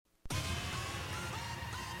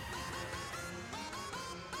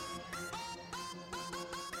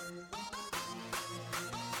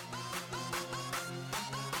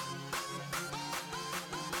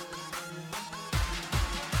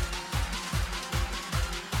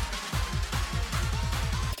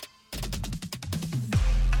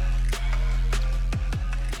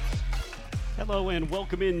Hello and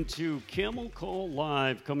welcome into Camel Call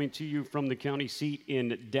Live, coming to you from the county seat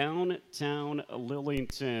in downtown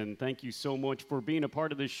Lillington. Thank you so much for being a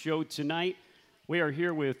part of this show tonight. We are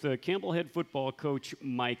here with Campbell head football coach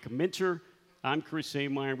Mike Minter. I'm Chris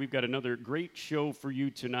Ameyer. We've got another great show for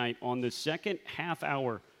you tonight. On the second half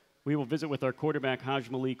hour, we will visit with our quarterback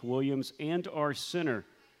Hajj-Malik Williams and our center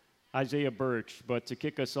Isaiah Burch. But to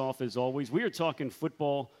kick us off, as always, we are talking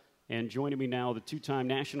football. And joining me now, the two-time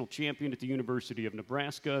national champion at the University of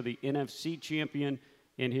Nebraska, the NFC champion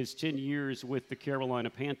in his 10 years with the Carolina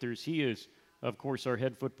Panthers. He is, of course, our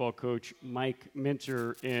head football coach, Mike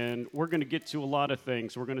Minter. And we're going to get to a lot of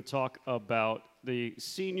things. We're going to talk about the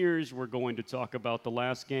seniors. We're going to talk about the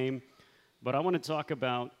last game. But I want to talk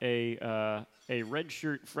about a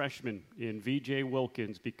redshirt freshman in V.J.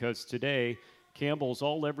 Wilkins, because today, Campbell's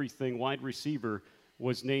all-everything wide receiver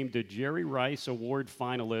was named a Jerry Rice Award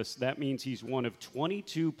finalist. That means he's one of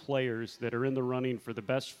 22 players that are in the running for the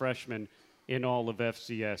best freshman in all of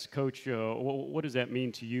FCS. Coach, what does that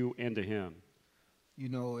mean to you and to him? You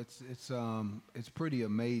know, it's pretty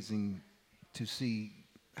amazing to see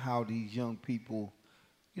how these young people,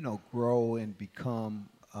 you know, grow and become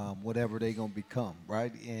whatever they're gonna become,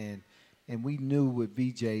 right? And we knew with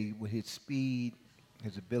VJ, with his speed,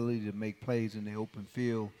 his ability to make plays in the open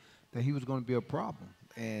field, that he was going to be a problem.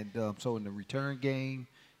 And so in the return game,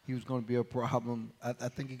 he was going to be a problem. I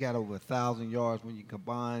think he got over 1,000 yards when you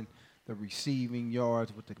combine the receiving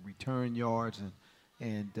yards with the return yards.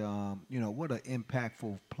 And you know, what an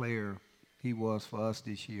impactful player he was for us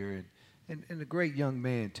this year. And a great young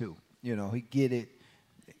man, too. You know, he get it,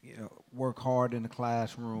 you know, work hard in the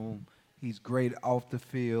classroom. He's great off the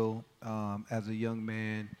field as a young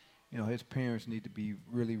man. You know, his parents need to be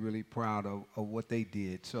really, really proud of what they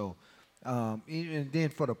did. So, and then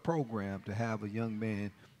for the program to have a young man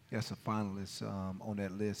that's a finalist on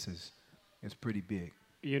that list is pretty big.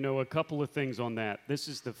 You know, a couple of things on that. This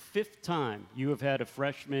is the 5th time you have had a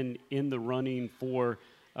freshman in the running for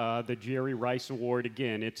the Jerry Rice Award.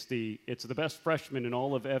 Again, it's the best freshman in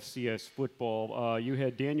all of FCS football. You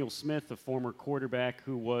had Daniel Smith, a former quarterback,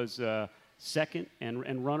 who was second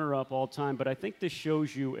and runner-up all time. But I think this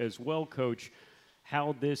shows you as well, Coach,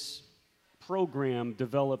 how this program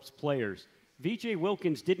develops players. V.J.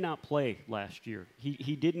 Wilkins did not play last year.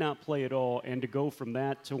 He did not play at all. And to go from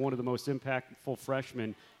that to one of the most impactful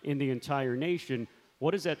freshmen in the entire nation,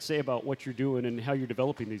 what does that say about what you're doing and how you're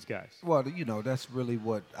developing these guys? Well, you know, that's really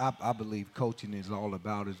what I believe coaching is all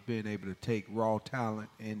about, is being able to take raw talent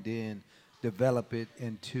and then develop it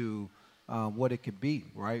into what it could be,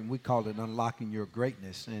 right? And we call it unlocking your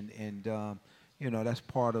greatness, and you know, that's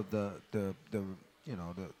part of the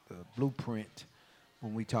blueprint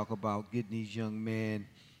when we talk about getting these young men.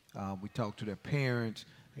 We talk to their parents.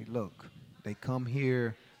 Hey, look, they come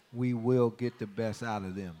here, we will get the best out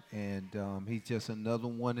of them, and he's just another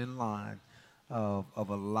one in line of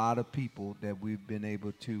a lot of people that we've been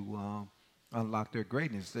able to unlock their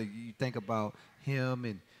greatness. So you think about him,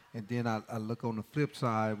 and then I look on the flip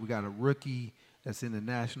side, we got a rookie that's in the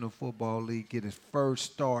National Football League, get his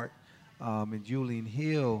first start, and Julian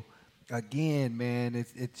Hill, again, man,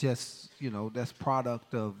 it's just, you know, that's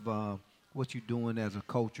product of what you're doing as a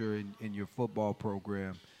coacher in your football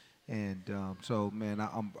program. And so, man,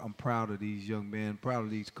 I'm proud of these young men, proud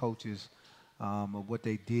of these coaches, of what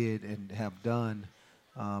they did and have done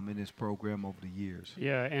in this program over the years.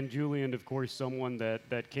 Yeah, and Julian, of course, someone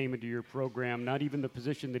that came into your program, not even the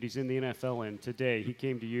position that he's in the NFL in today. He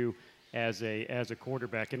came to you as a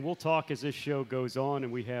quarterback. And we'll talk as this show goes on,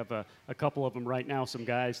 and we have a couple of them right now, some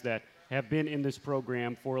guys that have been in this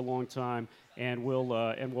program for a long time, and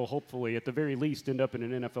will hopefully, at the very least, end up in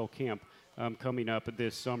an NFL camp coming up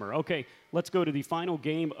this summer. Okay, let's go to the final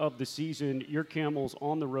game of the season. Your Camels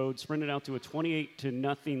on the road sprinted out to a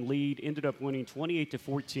 28-0 lead, ended up winning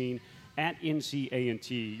 28-14 at NC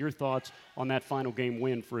A&T. Your thoughts on that final game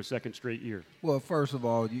win for a second straight year? Well, first of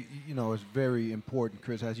all, you know, it's very important,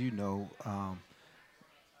 Chris, as you know,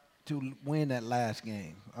 to win that last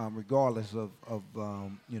game, regardless of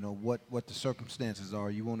you know, what the circumstances are.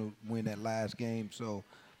 You want to win that last game so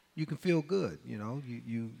you can feel good. You know,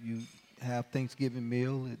 you have Thanksgiving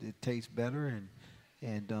meal, it tastes better,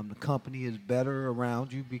 and the company is better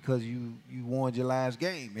around you because you won your last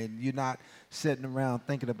game, and you're not sitting around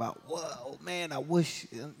thinking about, whoa, man, I wish,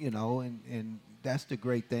 you know, and that's the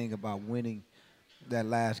great thing about winning that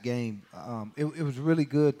last game. It was really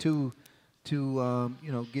good to you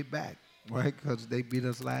know, get back, right, because they beat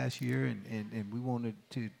us last year, and we wanted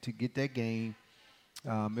to get that game.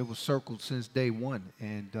 It was circled since day one,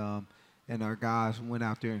 and our guys went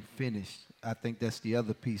out there and finished. I think that's the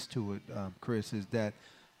other piece to it, Chris, is that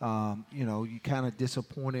You kind of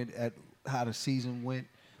disappointed at how the season went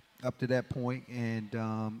up to that point, and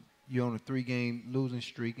you're on a 3-game losing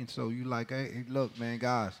streak, and so you like, hey, look, man,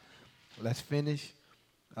 guys, let's finish.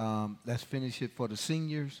 Let's finish it for the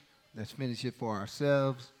seniors. Let's finish it for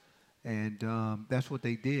ourselves. And that's what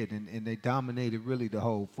they did, and they dominated really the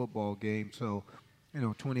whole football game. So,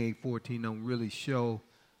 28-14 don't really show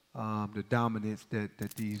the dominance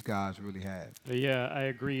that these guys really had. Yeah, I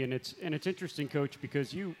agree, and it's interesting, Coach,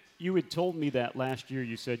 because you had told me that last year.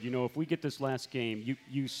 You said, if we get this last game,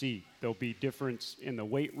 you see there'll be difference in the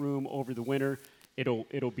weight room over the winter.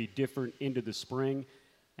 It'll be different into the spring.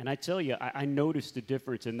 And I tell you, I noticed the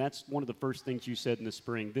difference, and that's one of the first things you said in the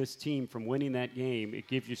spring. This team, from winning that game, it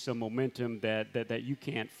gives you some momentum that you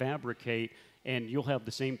can't fabricate, and you'll have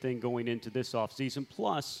the same thing going into this offseason,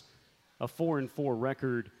 plus a 4-4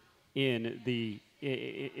 record in the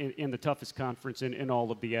toughest conference in all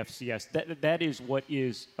of the FCS. That is what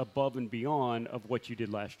is above and beyond of what you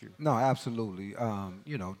did last year. No, absolutely.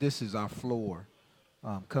 This is our floor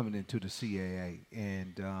coming into the CAA,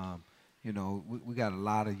 and we got a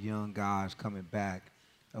lot of young guys coming back.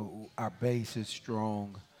 Our base is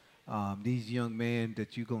strong. These young men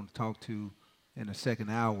that you're going to talk to in the second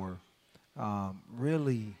hour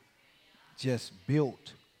really just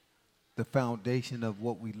built the foundation of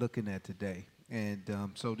what we're looking at today. And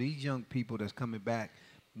so these young people that's coming back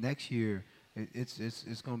next year,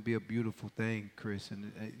 it's going to be a beautiful thing, Chris.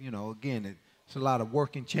 And, again, it's a lot of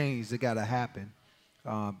working change that got to happen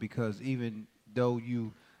because even though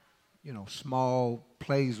small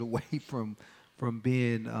plays away from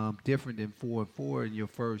being different than 4-4 in your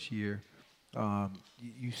first year,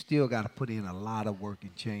 you still got to put in a lot of work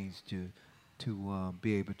and change to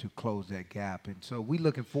be able to close that gap. And so we're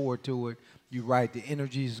looking forward to it. You're right, the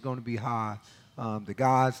energy is going to be high. The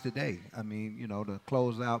guys today, the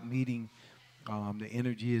closeout meeting, the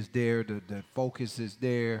energy is there, the focus is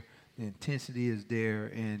there, the intensity is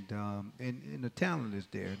there, and the talent is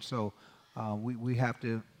there. And so we have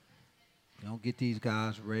to get these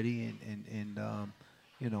guys ready and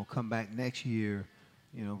come back next year,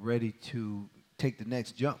 ready to take the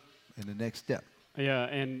next jump and the next step. Yeah,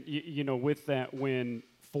 and with that win,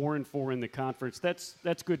 4-4 in the conference,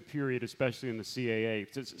 that's good period, especially in the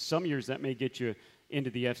CAA. Some years that may get you into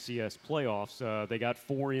the FCS playoffs. They got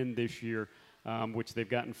 4 in this year, which they've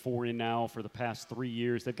gotten 4 in now for the past 3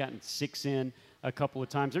 years. They've gotten 6 in a couple of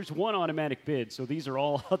times. There's 1 automatic bid, so these are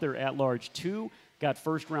all other at-large. 2 got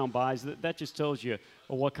first-round buys. That just tells you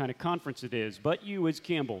what kind of conference it is. But you, as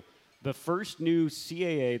Campbell, the first new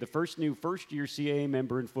CAA, the first-year CAA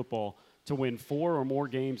member in football to win 4 or more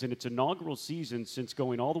games in its inaugural season since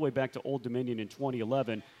going all the way back to Old Dominion in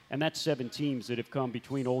 2011. And that's 7 teams that have come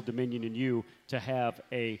between Old Dominion and you to have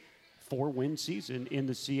a 4-win season in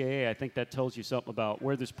the CAA. I think that tells you something about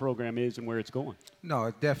where this program is and where it's going. No,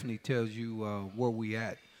 it definitely tells you where we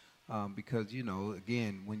at. Because,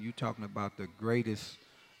 again, when you're talking about the greatest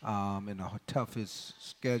and the toughest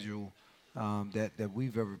schedule that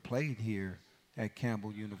we've ever played here at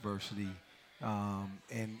Campbell University,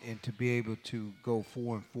 and to be able to go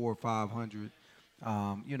 4-4, 500,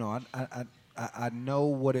 I know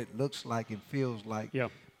what it looks like and feels like. Yeah.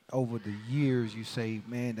 Over the years, you say,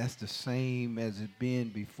 man, that's the same as it been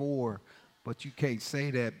before, but you can't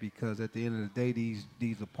say that because at the end of the day,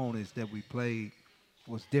 these opponents that we played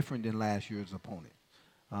was different than last year's opponent.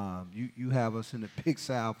 You have us in the Big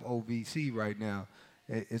South OVC right now.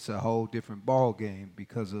 It's a whole different ball game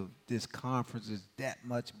because of this conference is that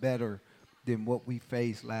much better than what we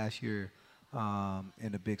faced last year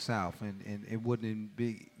in the Big South. And it wouldn't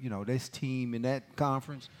be, this team in that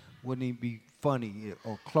conference wouldn't even be funny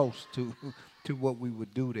or close to what we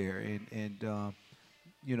would do there. And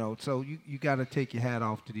so you got to take your hat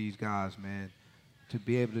off to these guys, man, to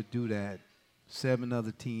be able to do that. 7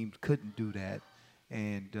 other teams couldn't do that.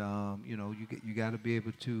 And, you got to be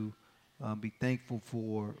able to be thankful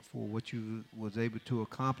for what you was able to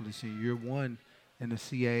accomplish in year 1 in the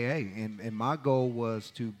CAA. And my goal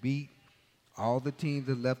was to beat all the teams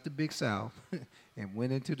that left the Big South and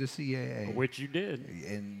went into the CAA. Which you did.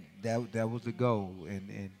 And that was the goal.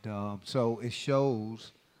 And so it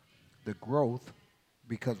shows the growth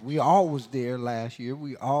because we all was there last year.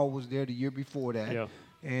 We all was there the year before that. Yeah.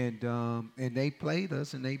 And they played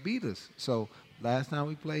us and they beat us. So last time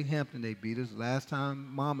we played Hampton, they beat us. Last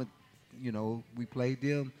time we played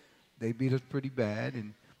them, they beat us pretty bad.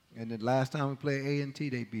 And the last time we played A&T,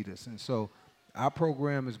 they beat us. And so our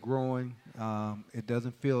program is growing. It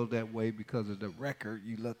doesn't feel that way because of the record.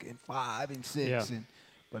 You look at 5-6. Yeah.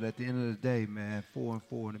 But at the end of the day, man, 4-4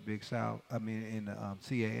 in the Big South, in the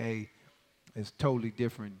CAA is totally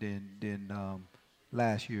different than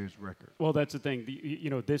last year's record. Well, that's the thing.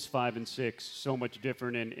 This 5-6, so much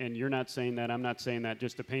different, and you're not saying that. I'm not saying that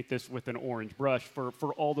just to paint this with an orange brush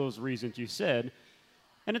for all those reasons you said.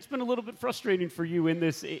 And it's been a little bit frustrating for you in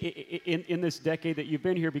this decade that you've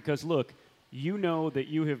been here because, look, you know that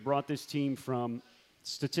you have brought this team from,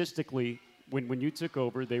 statistically, when you took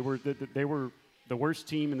over, they were the worst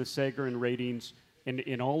team in the Sager and ratings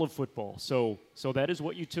in all of football. So that is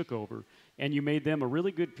what you took over. And you made them a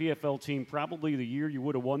really good PFL team, probably the year you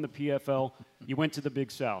would have won the PFL. You went to the Big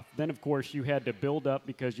South. Then, of course, you had to build up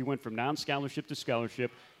because you went from non-scholarship to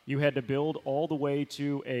scholarship. You had to build all the way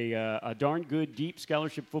to a darn good, deep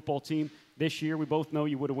scholarship football team. This year, we both know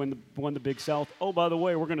you would have won the Big South. Oh, by the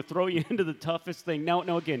way, we're going to throw you into the toughest thing. Now,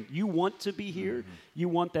 again, you want to be here. Mm-hmm. You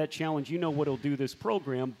want that challenge. You know what will do this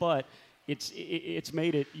program, but it's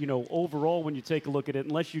made it, overall, when you take a look at it,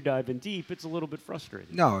 unless you dive in deep, it's a little bit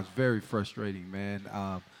frustrating. No, it's very frustrating, man.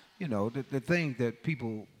 The thing that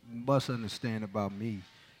people must understand about me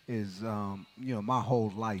is, my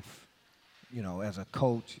whole life, as a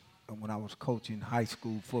coach, when I was coaching high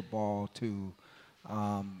school football to,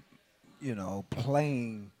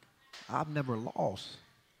 playing, I've never lost.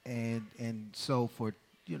 And so for,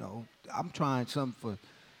 I'm trying something for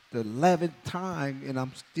the 11th time, and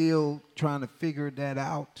I'm still trying to figure that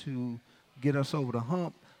out to get us over the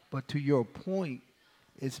hump. But to your point,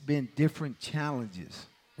 it's been different challenges,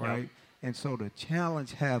 right? Yeah. And so the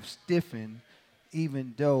challenge have stiffened,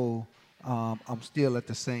 even though I'm still at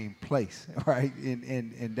the same place, right?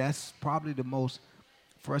 And that's probably the most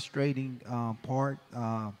frustrating part.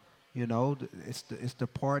 It's the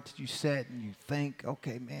part that you sit and you think,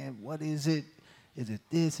 okay, man, what is it? Is it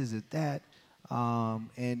this? Is it that? At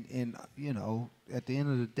the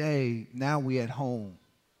end of the day, now we at home.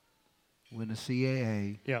 We're in the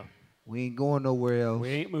CAA. Yeah. We ain't going nowhere else. We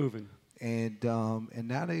ain't moving. And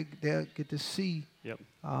now they'll get to see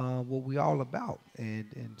what we all about.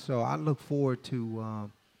 And so I look forward to,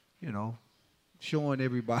 showing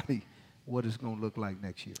everybody what it's going to look like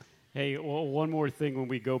next year. Hey, well, one more thing when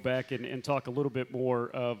we go back and talk a little bit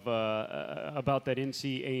more about that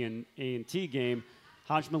NC-A&T game.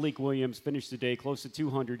 Hajj-Malik Williams finished the day close to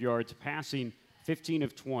 200 yards, passing 15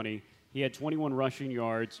 of 20. He had 21 rushing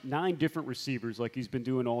yards, 9 different receivers like he's been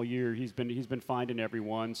doing all year. He's been finding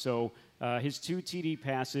everyone. So his 2 TD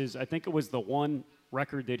passes, I think it was the one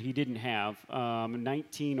record that he didn't have,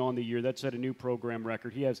 19 on the year. That set a new program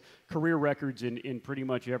record. He has career records in pretty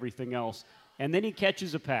much everything else. And then he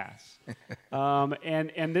catches a pass.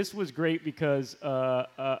 And this was great because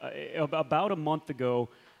about a month ago,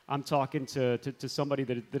 I'm talking to somebody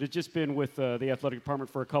that has just been with the athletic department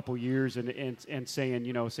for a couple years and saying,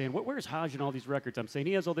 where's Hajj and all these records? I'm saying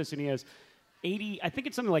he has all this and he has 80, I think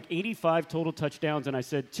it's something like 85 total touchdowns. And I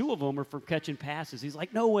said, 2 of them are from catching passes. He's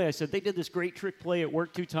like, no way. I said, they did this great trick play. It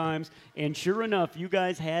worked 2 times. And sure enough, you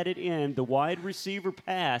guys had it in the wide receiver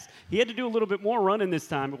pass. He had to do a little bit more running this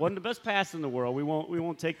time. It wasn't the best pass in the world. We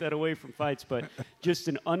won't take that away from Fights, but just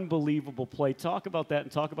an unbelievable play. Talk about that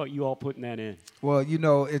and talk about you all putting that in. Well,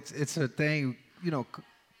 it's a thing,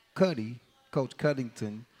 Cuddy, Coach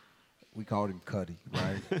Cuddington, we called him Cuddy,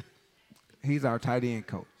 right? He's our tight end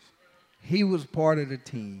coach. He was part of the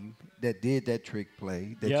team that did that trick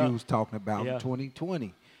play that you was talking about in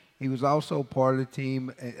 2020. He was also part of the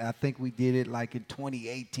team, I think we did it like in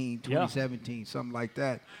 2018, 2017, something like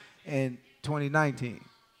that, and 2019.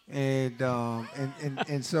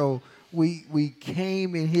 And so we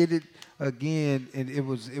came and hit it again, and it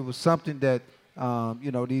was something that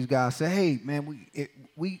these guys say, hey man,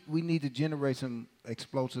 we need to generate some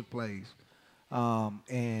explosive plays.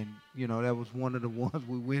 That was one of the ones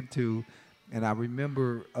we went to, and I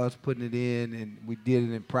remember us putting it in, and we did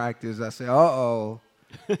it in practice. I said,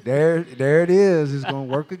 there it is. It's going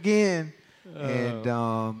to work again. And,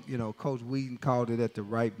 Coach Wheaton called it at the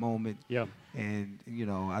right moment. Yeah. And,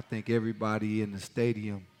 I think everybody in the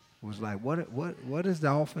stadium was like, what is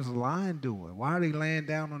the offensive line doing? Why are they laying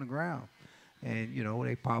down on the ground? And,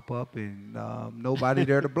 they pop up, and nobody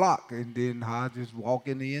there to block. And then Hodge just walk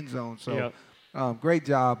in the end zone. So great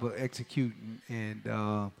job of executing.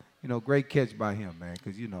 And, great catch by him, man,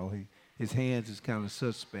 because, his hands is kind of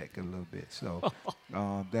suspect a little bit. So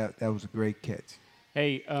that was a great catch.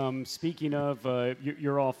 Hey, speaking of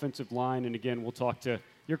your offensive line, and again, we'll talk to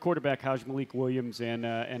your quarterback, Hajj-Malik Williams,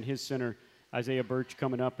 and his center, Isaiah Burch,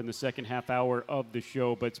 coming up in the second half hour of the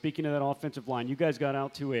show. But speaking of that offensive line, you guys got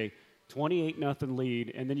out to a 28-0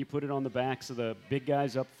 lead, and then you put it on the backs of the big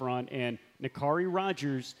guys up front. And Nikari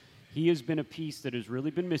Rogers, he has been a piece that has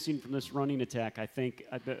really been missing from this running attack. I think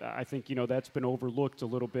that's been overlooked a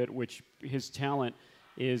little bit, which his talent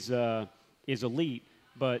is elite.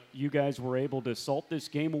 but you guys were able to salt this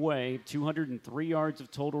game away. 203 yards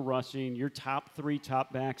of total rushing. Your top 3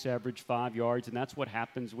 top backs average 5 yards, and that's what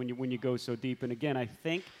happens when you go so deep. And again, I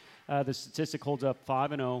think the statistic holds up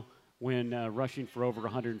 5-0 when rushing for over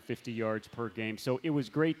 150 yards per game. So it was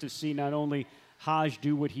great to see not only Hajj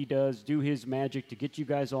do what he does, do his magic to get you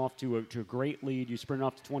guys off to a great lead. You sprint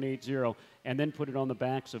off to 28-0, and then put it on the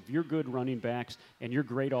backs of your good running backs and your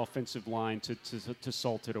great offensive line to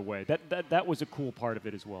salt it away. That was a cool part of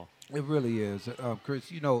it as well. It really is,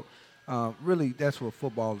 Chris. Really that's what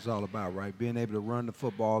football is all about, right? Being able to run the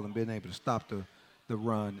football and being able to stop the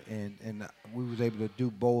run, and we was able to do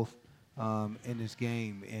both in this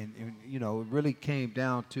game, and it really came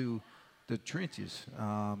down to the trenches,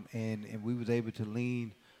 and we was able to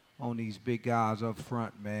lean on these big guys up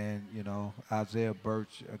front, man. Isaiah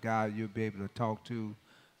Burch, a guy you'll be able to talk to,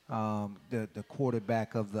 the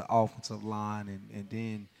quarterback of the offensive line, and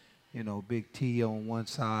then Big T on one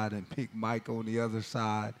side and Big Mike on the other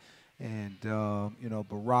side, and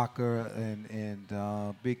Baraka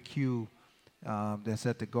and Big Q that's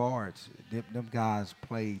at the guards. Them guys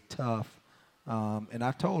played tough, and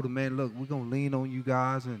I told them, man, look, we're gonna lean on you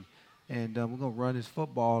guys, and we're going to run this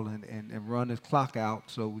football and run this clock out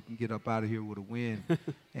so we can get up out of here with a win.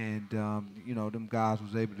 And, them guys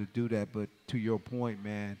was able to do that. But to your point,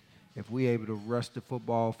 man, if we able to rush the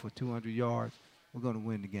football for 200 yards, we're going to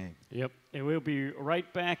win the game. Yep, and we'll be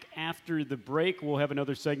right back after the break. We'll have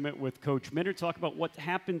another segment with Coach Minter, talk about what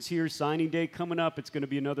happens here. Signing day coming up. It's going to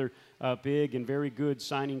be another big and very good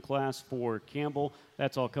signing class for Campbell.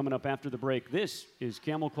 That's all coming up after the break. This is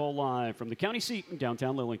Camel Call Live from the county seat in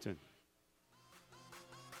downtown Lillington.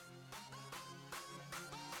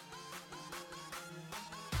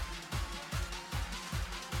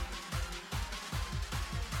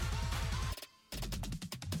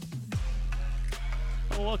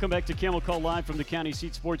 Welcome back to Camel Call Live from the County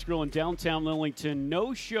Seat Sports Grill in downtown Lillington.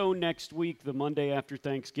 No show next week, the Monday after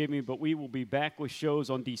Thanksgiving, but we will be back with shows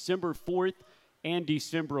on December 4th and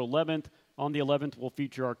December 11th. On the 11th, we'll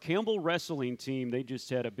feature our Campbell wrestling team. They just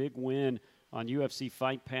had a big win on UFC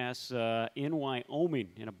Fight Pass in Wyoming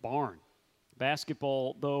in a barn.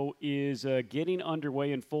 Basketball, though, is getting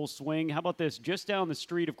underway in full swing. How about this? Just down the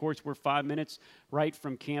street, of course, we're 5 minutes right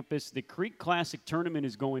from campus. The Creek Classic Tournament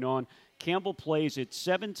is going on. Campbell plays at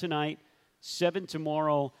 7 tonight, 7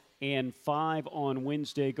 tomorrow, and 5 on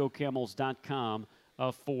Wednesday. GoCamels.com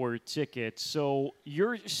for tickets. So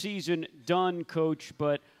your season done, Coach,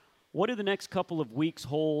 but what do the next couple of weeks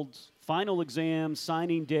hold? Final exam,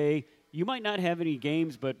 signing day. You might not have any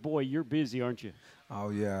games, but, boy, you're busy, aren't you? Oh,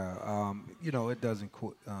 yeah. It doesn't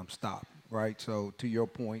stop, right? So to your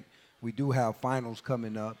point, we do have finals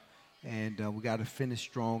coming up, and we got to finish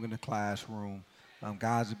strong in the classroom.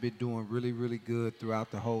 Guys have been doing really, really good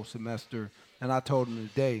throughout the whole semester. And I told them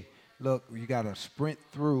today, look, you got to sprint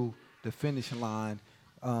through the finish line.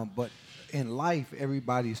 But in life,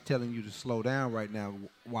 everybody is telling you to slow down right now.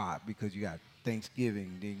 Why? Because you got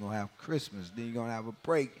Thanksgiving, then you're going to have Christmas, then you're going to have a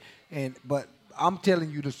break. But I'm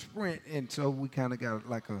telling you to sprint, and so we kind of got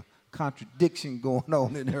like a contradiction going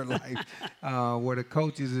on in their life where the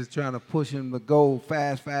coaches is trying to push them to go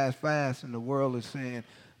fast, and the world is saying,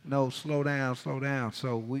 no, slow down.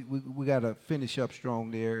 So we got to finish up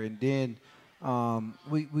strong there, and then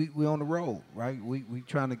we on the road, right? We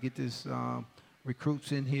trying to get this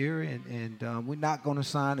recruits in here, and we're not going to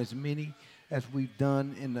sign as many as we've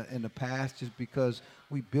done in the past, just because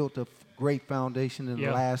we built a great foundation in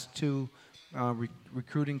the last 2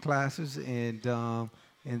 recruiting classes, and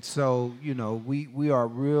so we are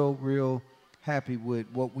real happy with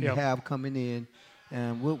what we have coming in.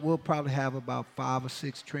 And we'll probably have about 5 or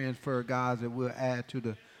 6 transfer guys that we'll add to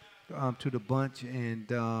the bunch,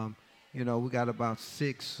 and we got about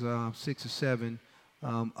 6 or 7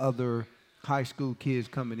 other high school kids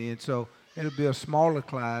coming in. So it'll be a smaller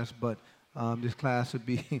class, but this class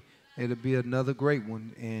it'll be another great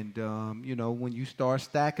one. And when you start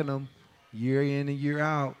stacking them year in and year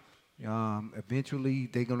out, eventually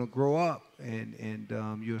they're gonna grow up,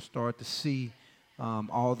 and you'll start to see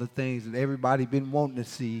all the things that everybody been wanting to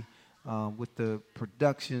see with the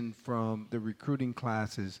production from the recruiting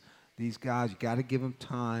classes. These guys, you got to give them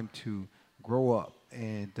time to grow up.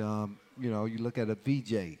 And, you look at a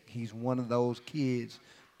VJ. He's one of those kids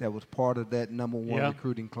that was part of that number 1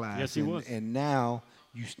 recruiting class. Yes, he was. And now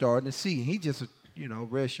you starting to see. He just a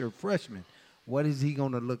redshirt freshman. What is he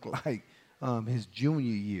going to look like his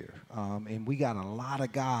junior year? And we got a lot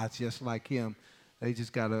of guys just like him. They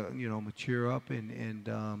just got to, mature up,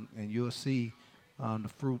 and you'll see the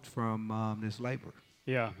fruits from this labor.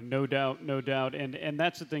 Yeah, no doubt, no doubt, and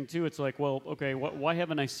that's the thing too. It's like, well, okay, why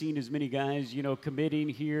haven't I seen as many guys, committing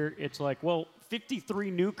here? It's like, well, 53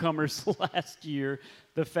 newcomers last year.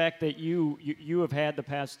 The fact that you have had the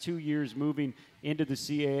past 2 years moving into the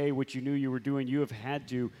CAA, which you knew you were doing, you have had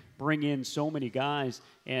to bring in so many guys,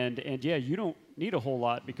 and yeah, you don't need a whole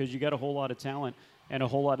lot because you got a whole lot of talent, and a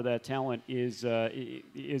whole lot of that talent is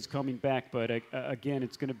coming back. But again,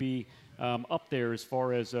 it's going to be up there as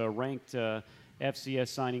far as ranked. FCS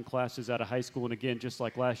signing classes out of high school, and again, just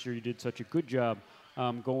like last year, you did such a good job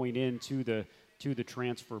going into the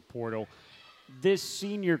transfer portal. This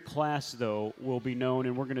senior class, though, will be known,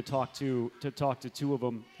 and we're going to talk to two of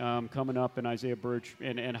them coming up, in Isaiah Burch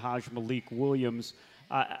and Hajj-Malik Williams.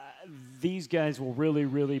 These guys will really,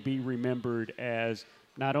 really be remembered as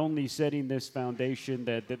not only setting this foundation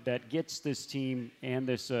that gets this team and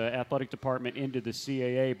this athletic department into the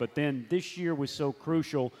CAA, but then this year was so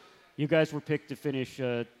crucial. You guys were picked to finish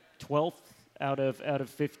 12th out of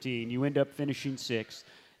 15. You end up finishing 6th.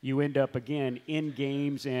 You end up, again, in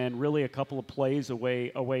games and really a couple of plays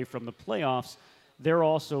away from the playoffs. They're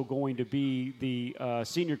also going to be the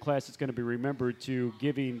senior class that's going to be remembered to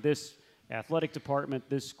giving this athletic department,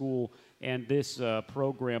 this school, and this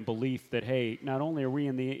program belief that, hey, not only are we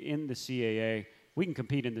in the CAA, we can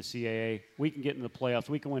compete in the CAA, we can get in the playoffs,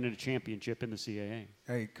 we can win a championship in the CAA.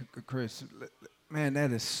 Hey, Chris, man,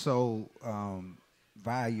 that is so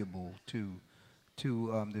valuable to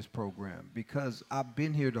this program because I've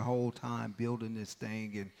been here the whole time building this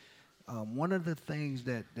thing, and one of the things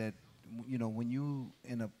that when you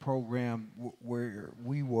in a program where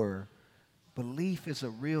we were, belief is a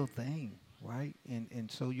real thing, right?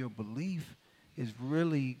 And so your belief is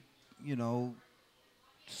really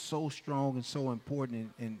so strong and so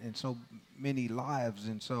important in so many lives,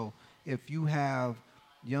 and so if you have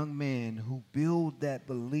young men who build that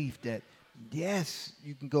belief that, yes,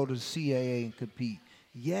 you can go to the CAA and compete.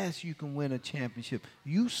 Yes, you can win a championship.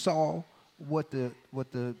 You saw what the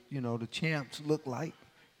champs look like.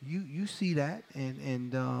 You see that,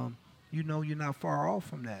 and you're not far off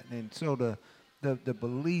from that. And so the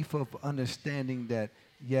belief of understanding that,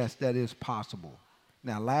 yes, that is possible.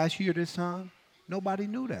 Now, last year this time, nobody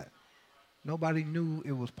knew that. Nobody knew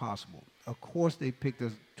it was possible. Of course, they picked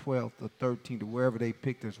us 12th or 13th or wherever they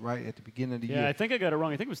picked us right at the beginning of the year. Yeah, I think I got it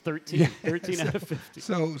wrong. I think it was 13. 13 out of 50.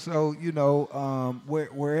 So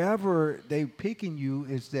wherever they picking you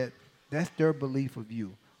that's their belief of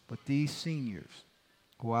you. But these seniors,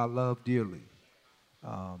 who I love dearly,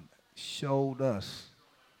 showed us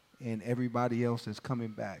and everybody else that's coming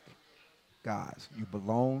back, guys, you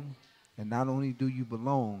belong, and not only do you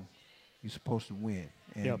belong, you're supposed to win.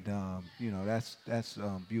 And, yep. That's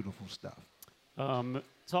beautiful stuff.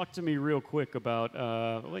 Talk to me real quick about,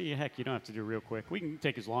 heck, you don't have to do real quick. We can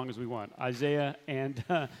take as long as we want. Isaiah and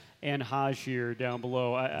Hajj here down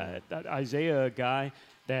below. Isaiah, a guy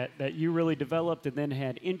that you really developed and then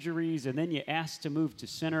had injuries, and then you asked to move to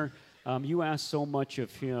center. You asked so much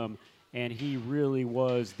of him, and he really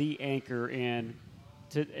was the anchor, and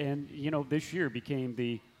this year became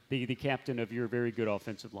the captain of your very good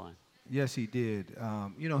offensive line. Yes, he did.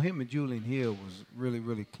 Him and Julian Hill was really,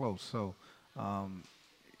 really close. So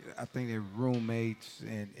I think they're roommates,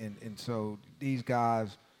 and so these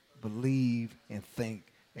guys believe and think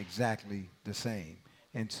exactly the same.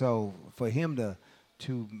 And so for him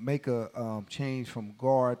to make a change from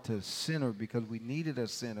guard to center because we needed a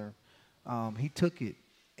center, he took it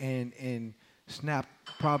and snapped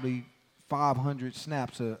probably 500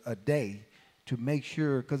 snaps a day to make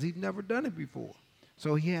sure, because he'd never done it before.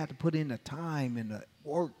 So he had to put in the time and the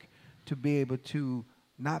work to be able to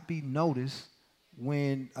not be noticed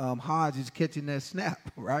when Hajj is catching that snap,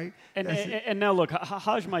 right? And now, look,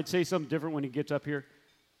 Hajj might say something different when he gets up here.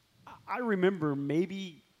 I remember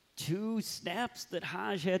maybe 2 snaps that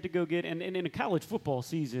Hajj had to go get, and in a college football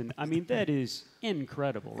season, I mean, that is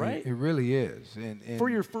incredible, right? It really is. And for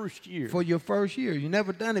your first year. For your first year. You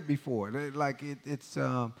never done it before. Like,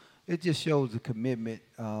 it just shows the commitment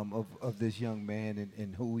of this young man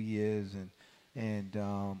and who he is and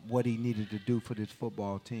what he needed to do for this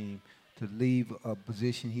football team to leave a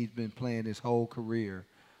position he's been playing his whole career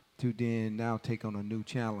to then now take on a new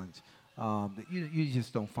challenge. You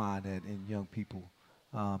just don't find that in young people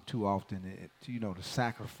too often, to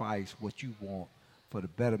sacrifice what you want for the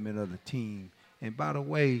betterment of the team. And by the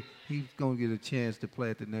way, he's going to get a chance to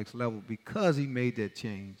play at the next level because he made that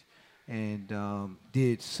change and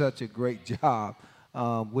did such a great job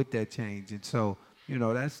with that change. And so,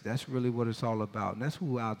 that's really what it's all about. And that's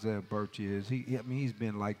who Isaiah Burch is. He's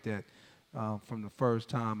been like that from the first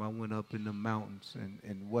time I went up in the mountains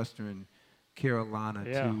in western Carolina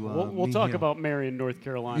Yeah, to we'll meet talk him. about Marion, North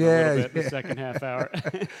Carolina a Yeah, little bit in yeah. the second half hour.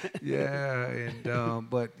 Yeah, and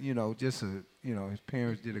but just his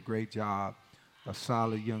parents did a great job. A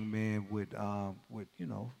solid young man with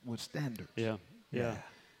standards. Yeah, Yeah. yeah.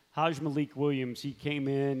 Hajj-Malik Williams, he came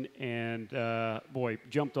in and boy,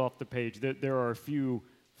 jumped off the page. There are a few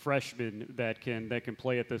freshmen that can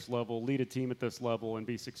play at this level, lead a team at this level, and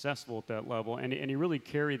be successful at that level. And he really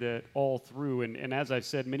carried that all through. And as I've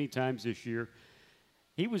said many times this year,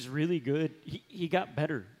 he was really good. He got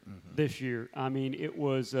better this year. I mean, it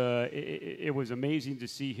was amazing to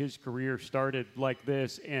see his career started like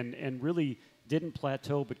this and really didn't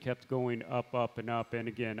plateau but kept going up and up. And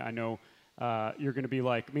again, I know you're going to be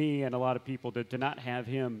like me and a lot of people that to not have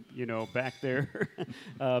him, back there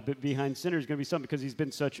but behind center is going to be something because he's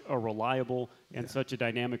been such a reliable and such a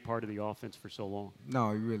dynamic part of the offense for so long.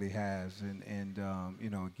 No, he really has. And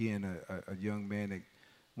again, a young man that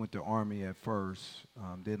went to Army at first,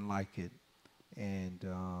 didn't like it, and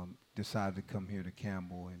decided to come here to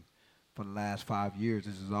Campbell. And for the last 5 years,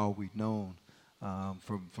 this is all we've known.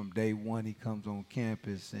 From day one, he comes on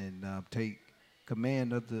campus and take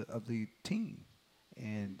command of the team,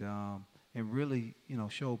 and really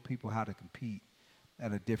show people how to compete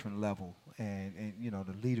at a different level, and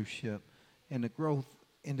the leadership and the growth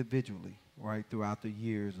individually, right, throughout the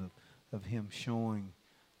years of him showing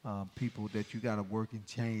people that you got to work and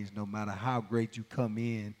change. No matter how great you come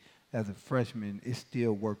in as a freshman, it's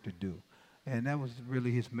still work to do. And that was really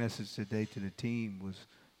his message today to the team was,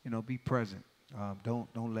 be present.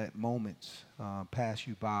 Don't let moments pass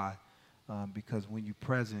you by, because when you're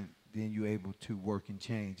present, then you're able to work and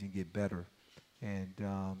change and get better. And,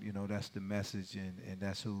 that's the message, and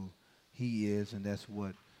that's who he is, and that's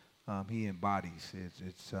what he embodies.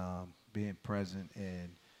 It's being present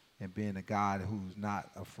and being a guy who's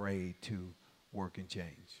not afraid to work and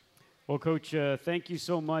change. Well, Coach, thank you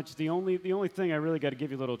so much. The only thing I really got to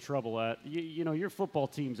give you a little trouble at, your football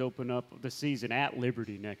teams open up the season at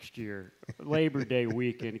Liberty next year, Labor Day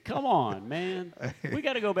weekend. Come on, man. We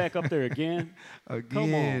got to go back up there again.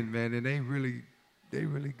 Come on. Man, and they really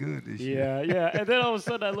good this year. Yeah. And then all of a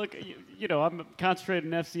sudden I look, I'm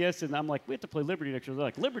concentrating on FCS, and I'm like, we have to play Liberty next year. They're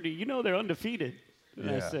like, Liberty, they're undefeated. And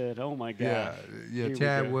I said, oh, my God. Yeah.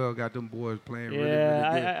 Chadwell got them boys playing really,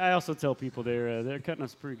 really good. I also tell people they're cutting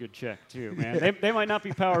us a pretty good check, too, man. They might not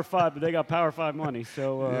be Power 5, but they got Power 5 money.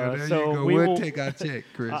 So, there so you go. we We'll will take our check,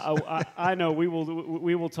 Chris. I know we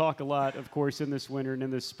will talk a lot, of course, in this winter and in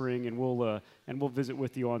this spring, and we'll visit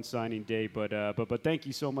with you on signing day. But thank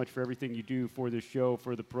you so much for everything you do for the show,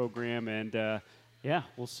 for the program, and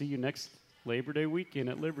we'll see you next Labor Day weekend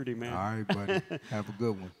at Liberty, man. All right, buddy. Have a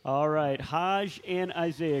good one. All right, Hajj and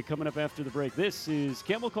Isaiah coming up after the break. This is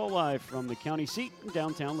Campbell Call Live from the county seat in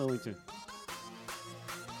downtown Lillington.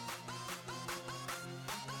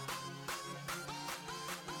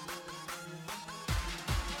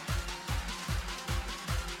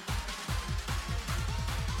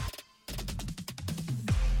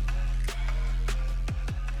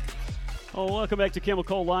 Oh, welcome back to Campbell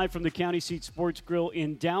Call Live from the County Seat Sports Grill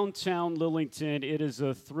in downtown Lillington. It is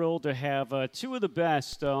a thrill to have two of the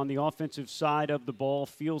best on the offensive side of the ball.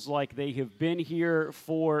 Feels like they have been here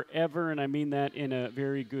forever, and I mean that in a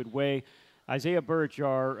very good way. Isaiah Burch,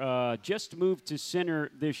 our just moved to center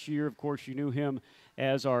this year. Of course, you knew him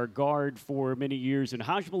as our guard for many years. And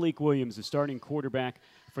Hajj-Malik Williams, the starting quarterback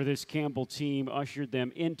for this Campbell team, ushered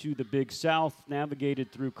them into the Big South,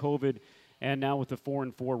 navigated through COVID, and now with a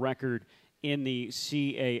 4-4 record in the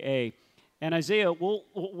CAA. And Isaiah,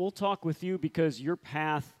 we'll talk with you because your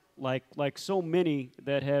path, like so many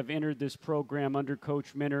that have entered this program under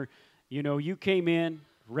Coach Minner, you came in,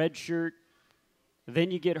 redshirt, then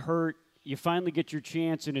you get hurt, you finally get your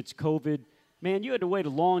chance, and it's COVID. Man, you had to wait a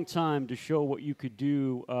long time to show what you could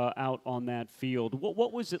do out on that field.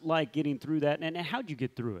 What was it like getting through that, and how'd you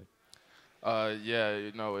get through it?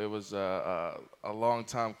 It was a long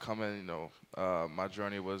time coming. My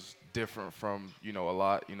journey was different from, a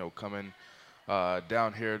lot, coming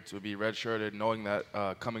down here to be redshirted, knowing that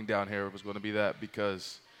coming down here was going to be that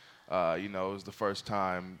because, it was the first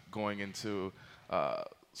time going into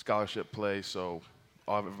scholarship play. So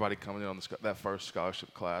everybody coming in on that first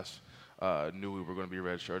scholarship class knew we were going to be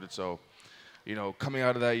redshirted. So, coming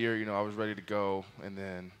out of that year, I was ready to go. And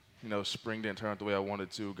then, spring didn't turn out the way I wanted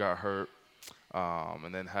to, got hurt.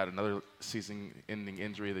 And then had another season-ending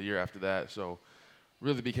injury the year after that. So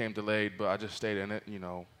really became delayed, but I just stayed in it.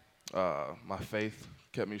 My faith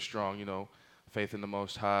kept me strong, faith in the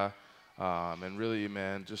Most High. And really,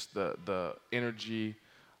 man, just the energy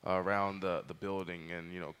around the building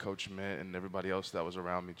and, Coach Mint and everybody else that was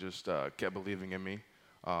around me just kept believing in me.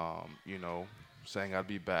 you know, saying I'd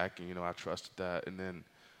be back, and, you know, I trusted that. And then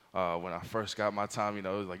when I first got my time, you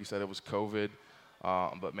know, like you said, it was COVID.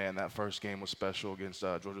 But, man, that first game was special against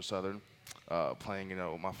Georgia Southern. Playing, you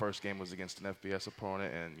know, my first game was against an FBS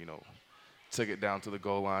opponent and, you know, took it down to the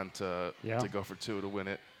goal line to go for 2 to win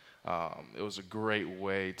it. It was a great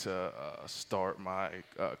way to start my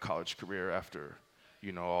college career after,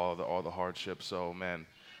 you know, all the hardship. So, man,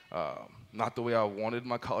 not the way I wanted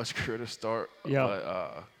my college career to start,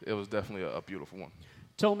 but it was definitely a beautiful one.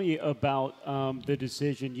 Tell me about the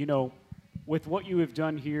decision. You know, with what you have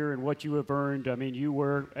done here and what you have earned, I mean, you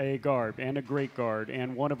were a guard and a great guard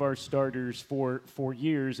and one of our starters for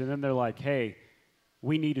years, and then they're like, hey,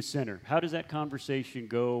 we need a center. How does that conversation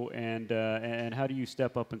go, and how do you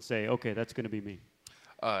step up and say, okay, that's going to be me?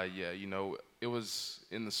 Yeah, you know, it was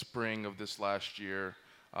in the spring of this last year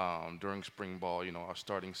during spring ball. You know, our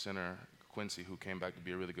starting center, Quincy, who came back to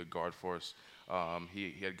be a really good guard for us,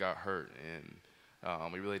 he had got hurt,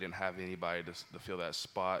 and we really didn't have anybody to fill that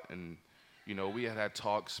spot. And, you know, we had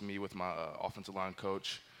talks, me with my offensive line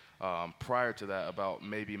coach, prior to that about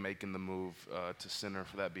maybe making the move to center,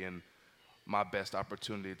 for that being my best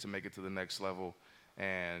opportunity to make it to the next level.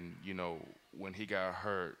 And, you know, when he got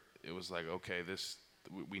hurt, it was like, okay,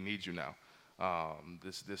 we need you now.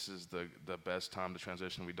 This is the best time to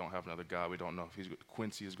transition. We don't have another guy. We don't know if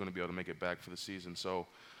Quincy is going to be able to make it back for the season. So,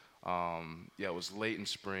 yeah, it was late in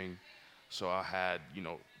spring. So I had, you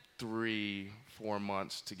know, 3-4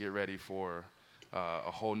 months to get ready for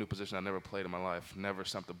a whole new position I never played in my life, never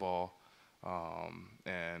snapped the ball.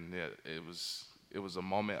 And yeah, it was a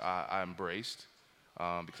moment I embraced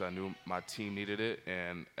because I knew my team needed it,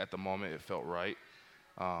 and at the moment it felt right.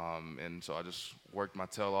 And so I just worked my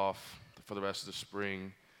tail off for the rest of the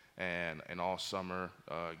spring and all summer,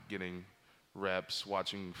 getting reps,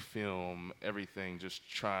 watching film, everything, just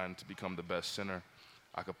trying to become the best center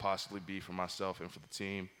I could possibly be for myself and for the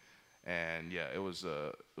team. And yeah, it was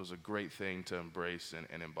a great thing to embrace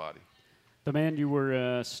and embody. The man you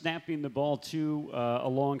were snapping the ball to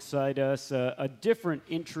alongside us, a different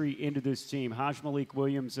entry into this team. Hajj-Malik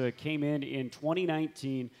Williams came in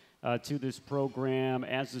 2019 to this program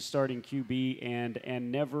as the starting QB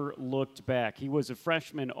and never looked back. He was a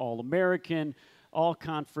freshman All-American,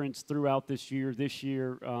 All-Conference throughout this year. This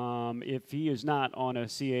year, if he is not on a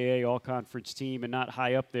CAA All-Conference team and not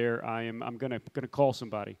high up there, I'm gonna call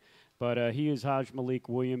somebody. But he is Hajj-Malik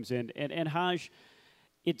Williams, and Hajj,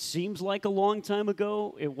 it seems like a long time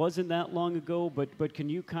ago. It wasn't that long ago, but can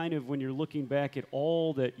you kind of, when you're looking back at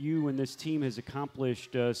all that you and this team has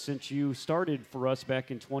accomplished since you started for us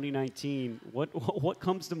back in 2019, what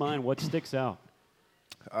comes to mind? What sticks out?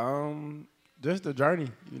 Just the journey,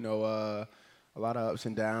 you know, a lot of ups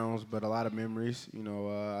and downs, but a lot of memories. You know,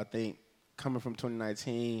 I think coming from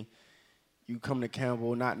 2019, you come to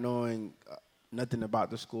Campbell not knowing nothing about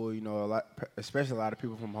the school, you know, especially a lot of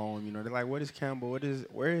people from home, you know, they're like, what is Campbell?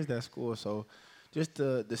 Where is that school? So just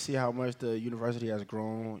to see how much the university has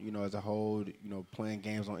grown, you know, as a whole, you know, playing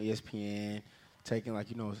games on ESPN, taking, like,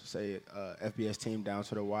 you know, say FBS team down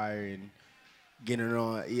to the wire and getting it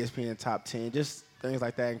on ESPN top 10, just things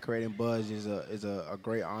like that, and creating buzz is a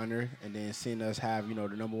great honor. And then seeing us have, you know,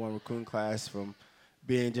 the #1 recruiting class from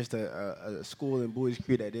being just a school in Buies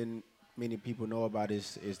Creek that didn't many people know about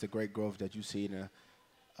is the great growth that you see.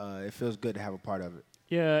 It feels good to have a part of it.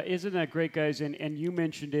 Yeah, isn't that great, guys? And you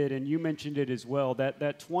mentioned it, and you mentioned it as well,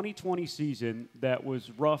 that 2020 season that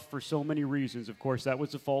was rough for so many reasons. Of course, that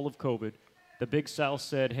was the fall of COVID. The Big South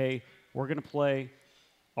said, hey, we're going to play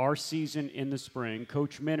our season in the spring.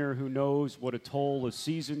 Coach Minner, who knows what a toll a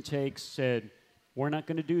season takes, said, we're not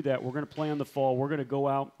going to do that. We're going to play in the fall. We're going to go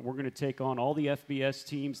out. We're going to take on all the FBS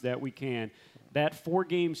teams that we can. That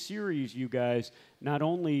 4-game series, you guys, not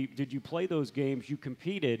only did you play those games, you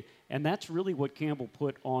competed, and that's really what Campbell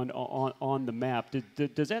put on the map.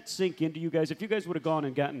 Does that sink into you guys? If you guys would have gone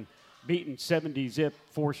and gotten beaten 70-zip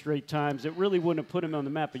 4 straight times, it really wouldn't have put him on the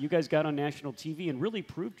map. But you guys got on national TV and really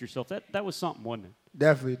proved yourself. That was something, wasn't it?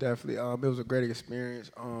 Definitely. It was a great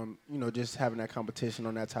experience. You know, just having that competition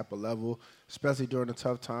on that type of level, especially during a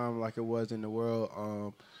tough time like it was in the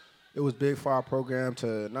world. It was big for our program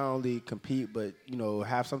to not only compete, but, you know,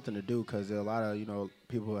 have something to do, because there are a lot of, you know,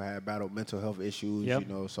 people who had battled mental health issues, you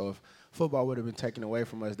know. So if football would have been taken away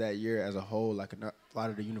from us that year as a whole, like a lot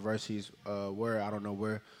of the universities were, I don't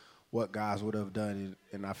know what guys would have done.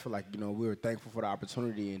 And I feel like, you know, we were thankful for the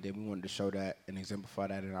opportunity, and then we wanted to show that and exemplify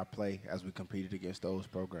that in our play as we competed against those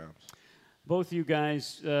programs. Both you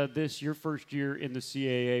guys, your first year in the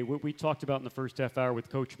CAA, what we talked about in the first half hour with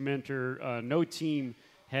Coach Minter, no team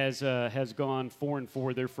has gone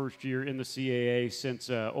 4-4 their first year in the CAA since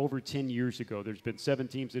over 10 years ago. There's been 7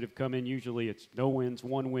 teams that have come in. Usually it's no wins,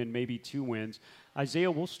 1 win, maybe 2 wins. Isaiah,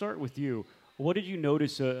 we'll start with you. What did you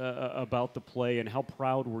notice about the play, and how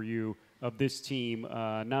proud were you of this team,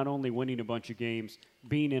 not only winning a bunch of games,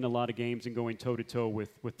 being in a lot of games and going toe-to-toe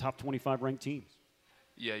with top 25 ranked teams?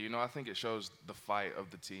 Yeah, I think it shows the fight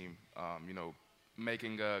of the team.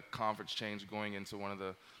 Making a conference change going into one of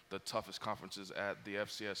the toughest conferences at the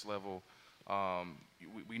FCS level.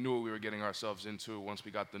 We knew what we were getting ourselves into once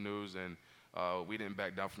we got the news, and we didn't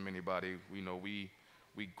back down from anybody.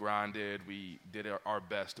 We grinded. We did our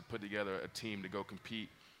best to put together a team to go compete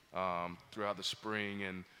throughout the spring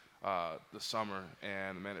and the summer.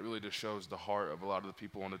 And, man, it really just shows the heart of a lot of the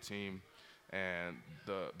people on the team and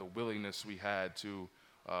the willingness we had to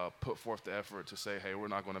put forth the effort to say, hey, we're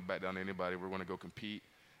not going to back down to anybody. We're going to go compete,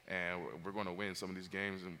 and we're going to win some of these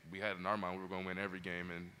games. And we had in our mind we were going to win every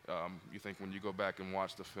game. And you think when you go back and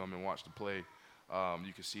watch the film and watch the play,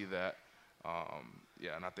 you can see that.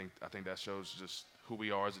 And I think that shows just who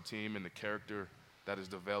we are as a team and the character that is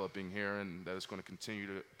developing here, and that is going to continue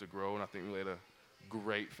to grow. And I think we laid a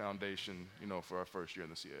great foundation, for our first year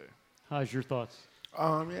in the CAA. How's your thoughts?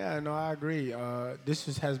 I agree.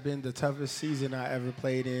 This has been the toughest season I ever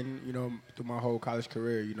played in, through my whole college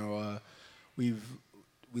career. We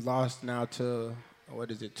lost now to,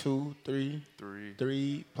 three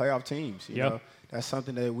playoff teams. You know, that's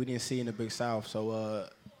something that we didn't see in the Big South. So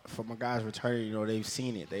for my guys returning, they've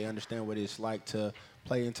seen it. They understand what it's like to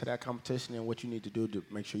play into that competition and what you need to do to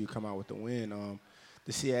make sure you come out with the win.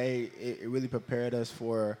 The CAA, it really prepared us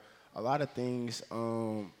for a lot of things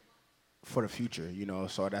for the future,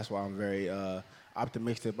 So that's why I'm very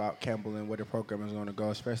optimistic about Campbell and where the program is going to go,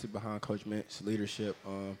 especially behind Coach Mint's leadership.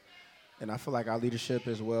 And I feel like our leadership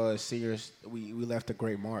as well as seniors, we left a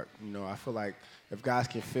great mark. I feel like if guys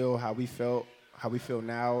can feel how we feel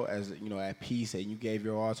now as, at peace, and you gave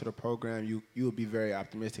your all to the program, you would be very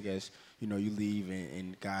optimistic as, you leave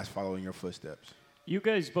and guys follow in your footsteps. You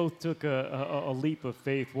guys both took a leap of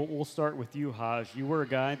faith. We'll start with you, Hajj. You were a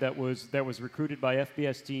guy that was recruited by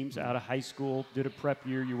FBS teams out of high school, did a prep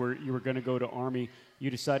year. You were going to go to Army.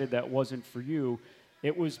 You decided that wasn't for you.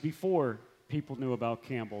 It was before people knew about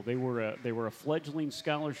Campbell. They were a fledgling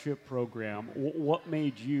scholarship program. What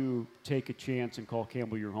made you take a chance and call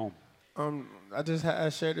Campbell your home? I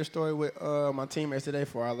shared this story with my teammates today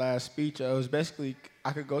for our last speech. It was basically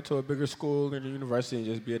I could go to a bigger school in the university and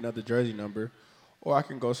just be another jersey number, or I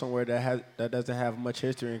can go somewhere that doesn't have much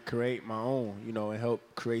history and create my own, and help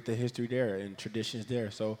create the history there and traditions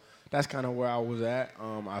there. So that's kind of where I was at.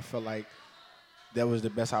 I felt like that was the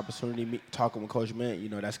best opportunity. Talking with Coach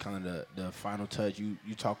Mint, that's kind of the final touch. You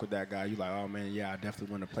talk with that guy, you're like, oh man, yeah, I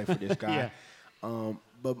definitely want to play for this guy.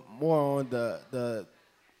 But more on the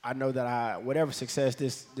I know that whatever success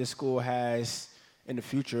this school has in the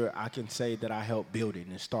future, I can say that I helped build it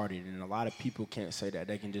and start it. And a lot of people can't say that.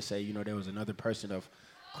 They can just say, there was another person of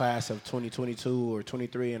class of 2022 or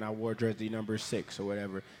 23, and I wore jersey number 6 or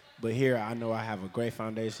whatever. But here, I know I have a great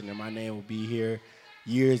foundation, and my name will be here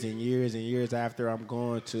years and years and years after I'm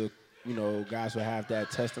going to, guys will have that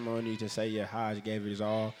testimony to say, yeah, Hajj gave it his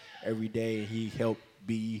all every day, and he helped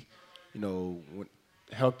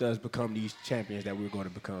helped us become these champions that we're going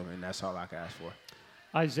to become, and that's all I can ask for.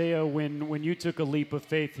 Isaiah, when you took a leap of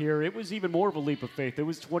faith here, it was even more of a leap of faith. It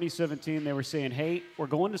was 2017. They were saying, hey, we're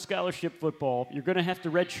going to scholarship football. You're going to have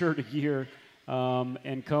to redshirt a year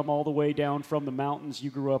and come all the way down from the mountains. You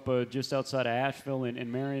grew up just outside of Asheville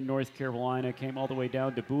in Marion, North Carolina, came all the way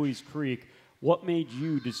down to Buies Creek. What made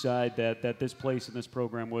you decide that this place and this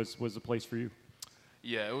program was the place for you?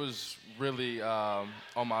 Yeah, it was really on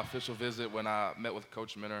my official visit when I met with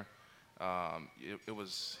Coach Minter. It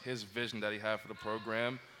was his vision that he had for the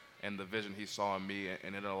program and the vision he saw in me,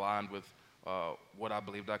 and it aligned with what I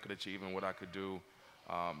believed I could achieve and what I could do.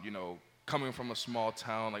 Coming from a small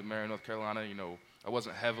town like Marion, North Carolina, I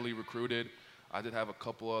wasn't heavily recruited. I did have a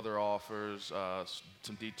couple other offers,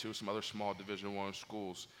 some D2, some other small Division I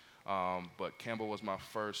schools. But Campbell was my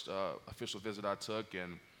first official visit I took,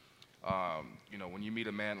 and when you meet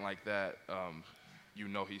a man like that,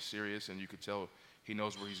 he's serious, and you could tell he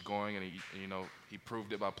knows where he's going, and he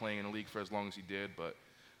proved it by playing in the league for as long as he did. But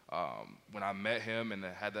when I met him and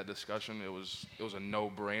had that discussion, it was a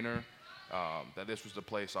no-brainer that this was the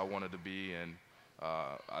place I wanted to be, and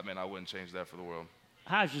I wouldn't change that for the world.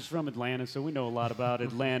 Hajj is from Atlanta, so we know a lot about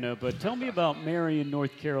Atlanta. But tell me about Marion,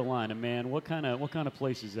 North Carolina, man. What kind of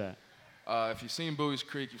place is that? If you've seen Buies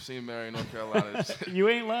Creek, you've seen Marion, North Carolina. You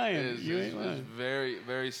ain't lying. It's very,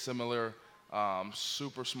 very similar.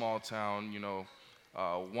 Super small town.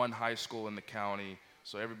 One high school in the county.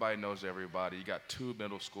 So everybody knows everybody. You got 2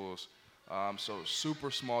 middle schools. So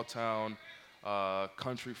super small town,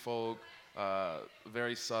 country folk,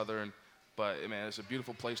 very southern. But, man, it's a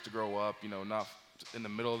beautiful place to grow up, you know, not in the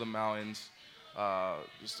middle of the mountains.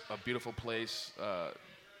 Just a beautiful place.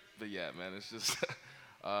 But, yeah, man, it's just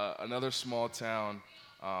another small town.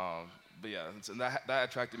 But, yeah, and that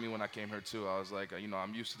attracted me when I came here, too. I was like, you know,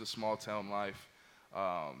 I'm used to the small town life,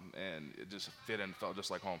 and it just fit and felt just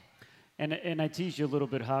like home. And I tease you a little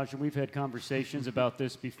bit, Hajj, and we've had conversations about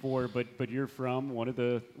this before. But you're from one of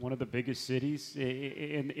the biggest cities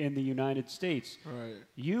in the United States. Right.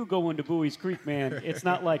 You go into Buies Creek, man. It's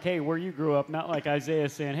not like, hey, where you grew up. Not like Isaiah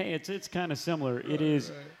saying, hey, it's kind of similar. It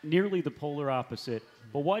is nearly the polar opposite.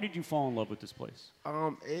 But why did you fall in love with this place?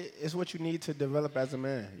 It's what you need to develop as a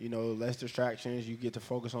man. You know, less distractions. You get to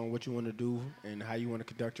focus on what you want to do and how you want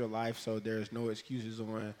to conduct your life. So there's no excuses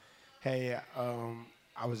on, hey,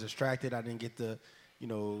 I was distracted. I didn't get to, you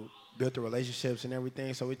know, build the relationships and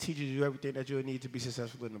everything. So it teaches you everything that you'll need to be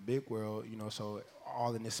successful in the big world, you know, so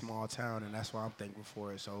all in this small town, and that's why I'm thankful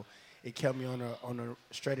for it. So it kept me on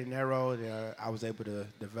a straight and narrow, and I was able to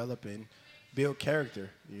develop and build character,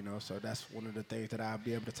 you know. So that's one of the things that I'll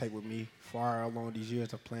be able to take with me far along these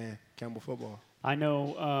years of playing Campbell football. I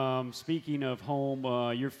know, speaking of home,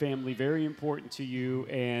 your family, very important to you,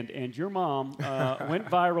 and your mom went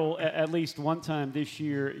viral at least one time this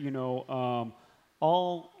year. You know,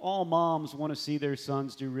 all moms want to see their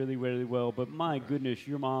sons do really, really well, but my goodness,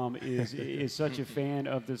 your mom is such a fan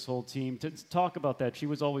of this whole team. To talk about that, she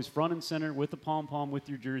was always front and center with the pom-pom with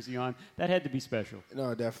your jersey on. That had to be special.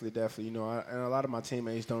 No, definitely. You know, and a lot of my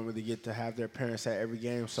teammates don't really get to have their parents at every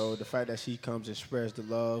game, so the fact that she comes and spreads the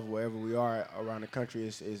love wherever we are around the country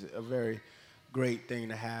is a very great thing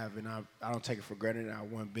to have, and I don't take it for granted not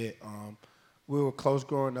one bit. We were close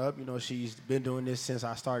growing up. You know, she's been doing this since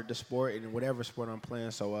I started the sport and whatever sport I'm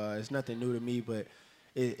playing. So it's nothing new to me, but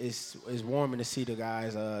it's warming to see the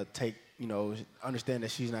guys take, you know, understand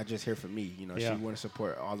that she's not just here for me. You know, Yeah. she want to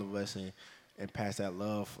support all of us and pass that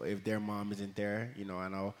love if their mom isn't there. You know, I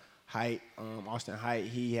know Austin Height,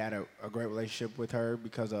 he had a great relationship with her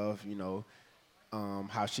because of, you know,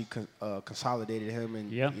 how she consolidated him and,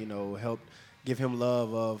 you know, helped give him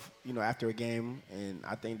love of, you know, after a game, and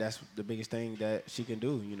I think that's the biggest thing that she can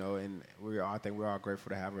do, you know, and I think we're all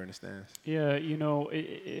grateful to have her in the stands. Yeah, you know,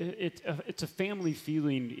 it's a family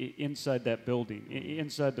feeling inside that building,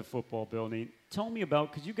 inside the football building. Tell me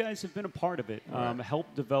about, because you guys have been a part of it,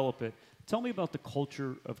 helped develop it. Tell me about the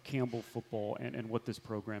culture of Campbell football and what this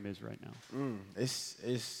program is right now. It's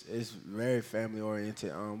very family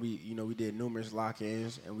oriented. We did numerous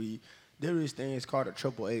lock-ins, and we did this thing. It's called a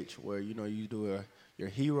Triple H, where, you know, you do your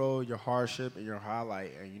hero, your hardship, and your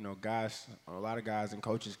highlight. And, you know, guys, a lot of guys and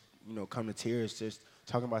coaches, you know, come to tears just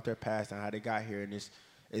talking about their past and how they got here. And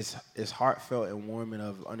it's heartfelt and warming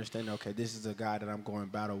of understanding, okay, this is a guy that I'm going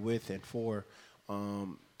battle with and for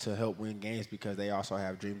to help win games, because they also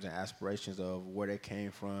have dreams and aspirations of where they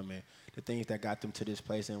came from and the things that got them to this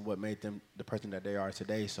place and what made them the person that they are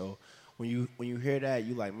today. So when you hear that,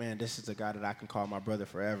 you like, man, this is a guy that I can call my brother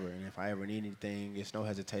forever. And if I ever need anything, it's no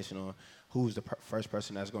hesitation on who's the first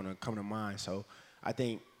person that's going to come to mind. So I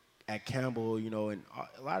think at Campbell, you know, and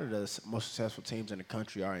a lot of the most successful teams in the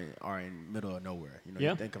country are in middle of nowhere. You know,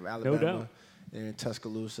 you think of Alabama, no doubt. And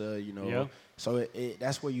Tuscaloosa, you know. So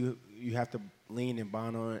that's where you have to lean and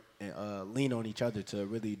bond on and lean on each other to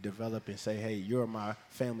really develop and say, hey, you're my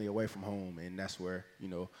family away from home. And that's where, you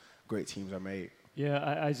know, great teams are made. Yeah,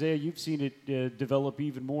 Isaiah, you've seen it develop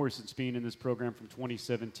even more since being in this program from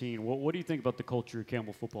 2017. What do you think about the culture of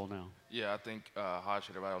Campbell football now? Yeah, I think Hajj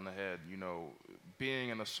hit it right on the head. You know, being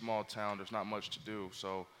in a small town, there's not much to do.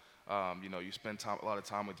 So, you know, you spend a lot of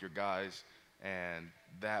time with your guys, and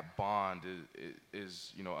that bond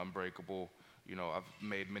is you know, unbreakable. You know, I've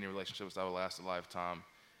made many relationships that will last a lifetime.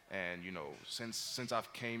 And, you know, since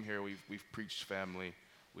I've came here, we've preached family.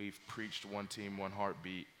 We've preached one team, one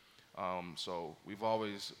heartbeat. So we've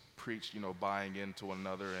always preached, you know, buying into one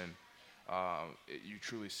another, and you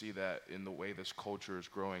truly see that in the way this culture is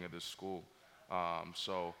growing at this school.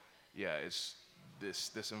 So yeah, it's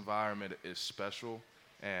this environment is special,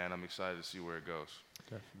 and I'm excited to see where it goes.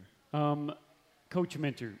 Definitely. Coach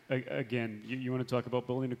Minter, again, you want to talk about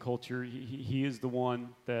building a culture. He is the one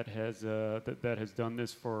that has that has done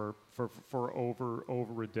this for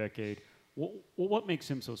over a decade. What makes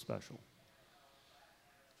him so special?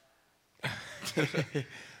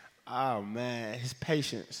 Oh man, his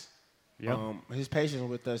patience. Yeah. His patience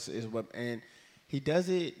with us is what, and he does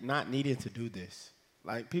it not needing to do this.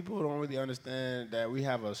 Like, people don't really understand that we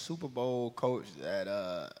have a Super Bowl coach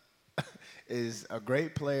that is a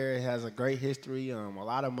great player, has a great history, a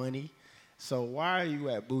lot of money. So why are you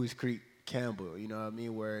at Buies Creek, Campbell? You know what I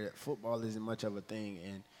mean? Where football isn't much of a thing.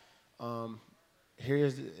 And here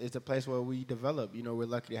is the place where we develop. You know, we're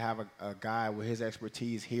lucky to have a guy with his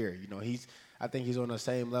expertise here. You know, I think he's on the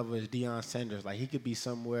same level as Deion Sanders. Like, he could be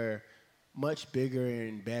somewhere much bigger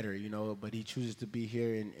and better, you know, but he chooses to be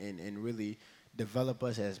here and really develop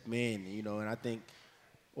us as men, you know. And I think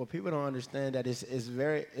what people don't understand that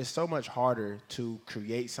it's so much harder to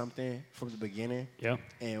create something from the beginning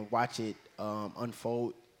and watch it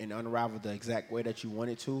unfold and unravel the exact way that you want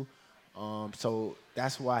it to. So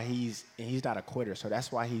that's why he's not a quitter. So that's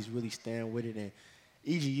why he's really staying with it. And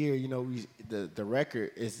each year, you know, the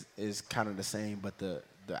record is kind of the same, but the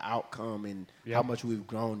outcome and how much we've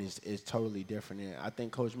grown is totally different. And I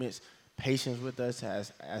think Coach Mitt's patience with us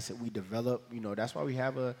as we develop, you know, that's why we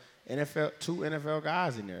have two NFL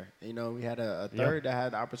guys in there. You know, we had a third that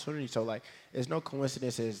had the opportunity. So, like, it's no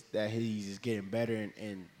coincidences that he's getting better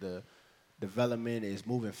and the development is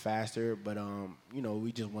moving faster. But, you know,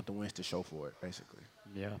 we just want the wins to show for it, basically.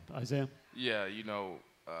 Yeah. Isaiah? Yeah, you know,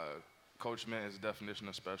 Coach Mitt is the definition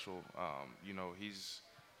of special. You know, he's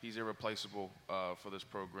irreplaceable for this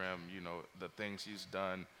program. You know, the things he's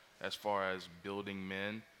done as far as building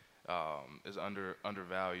men is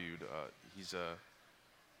undervalued.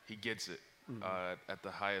 He gets it at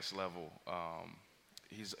the highest level.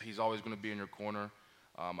 He's always going to be in your corner.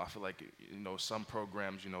 I feel like, you know, some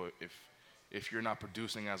programs, you know, if you're not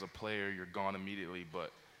producing as a player, you're gone immediately.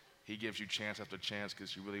 But he gives you chance after chance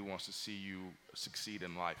because he really wants to see you succeed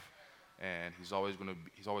in life, and he's always going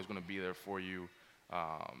to be there for you.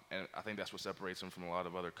 And I think that's what separates him from a lot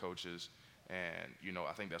of other coaches. And, you know,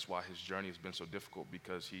 I think that's why his journey has been so difficult,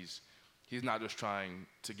 because he's not just trying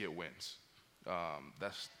to get wins.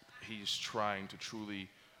 He's trying to truly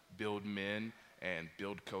build men and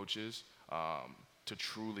build coaches to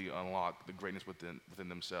truly unlock the greatness within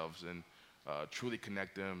themselves and truly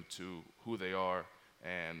connect them to who they are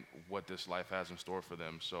and what this life has in store for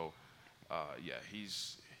them. So,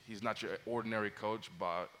 he's not your ordinary coach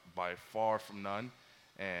by far from none.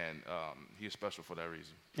 And he's special for that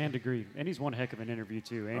reason. And agreed. And he's one heck of an interview,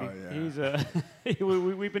 too. And he's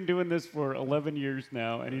we've been doing this for 11 years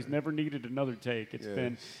now, and he's never needed another take.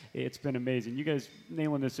 It's been amazing. You guys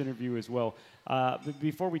nailing this interview as well.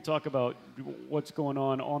 Before we talk about what's going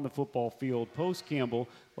on the football field post-Campbell,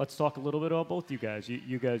 let's talk a little bit about both you guys.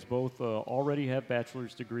 You guys both already have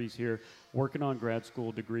bachelor's degrees here, working on grad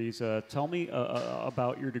school degrees. Tell me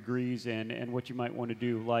about your degrees and what you might want to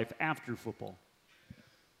do life after football.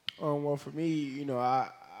 Well, for me, you know,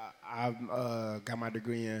 I've got my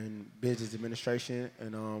degree in business administration,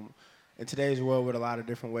 and in today's world with a lot of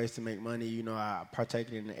different ways to make money, you know, I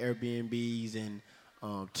partake in Airbnbs and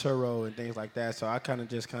Turo and things like that. So I kind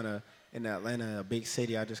of in Atlanta, a big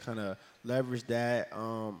city, I just kind of leveraged that.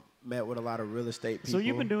 Met with a lot of real estate people. So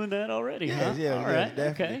you've been doing that already, huh? Yeah, all right,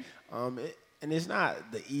 definitely. Okay. And it's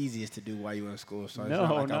not the easiest to do while you're in school. So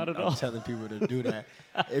no, it's not at all. I'm telling people to do that.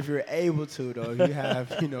 If you're able to, though, if you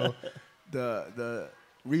have, you know, the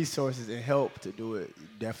resources and help to do it, you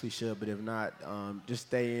definitely should. But if not, just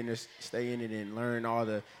stay in it and learn all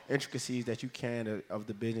the intricacies that you can of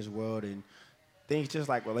the business world and things just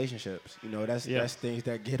like relationships. You know, that's things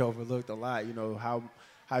that get overlooked a lot. You know, how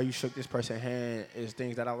you shook this person's hand is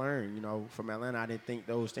things that I learned. You know, from Atlanta, I didn't think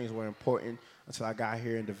those things were important until I got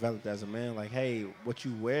here and developed as a man. Like, hey, what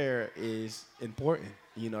you wear is important.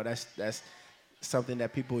 You know, that's something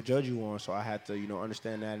that people judge you on. So I had to, you know,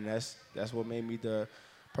 understand that, and that's what made me the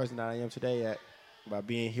person that I am today by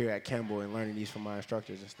being here at Campbell and learning these from my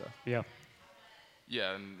instructors and stuff. Yeah.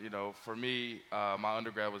 Yeah, and, you know, for me, my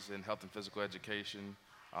undergrad was in health and physical education,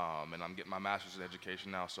 and I'm getting my master's in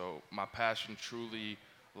education now. So my passion truly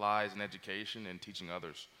lies in education and teaching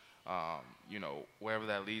others. You know, wherever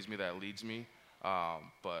that leads me.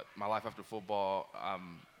 But my life after football,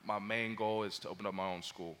 my main goal is to open up my own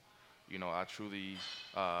school. You know, I truly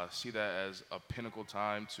see that as a pinnacle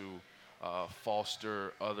time to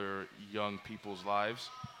foster other young people's lives.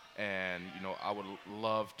 And, you know, I would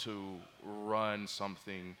love to run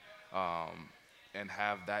something and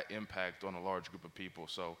have that impact on a large group of people.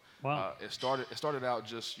 So wow. It started out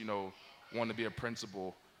just, you know, wanting to be a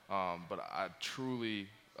principal, but I truly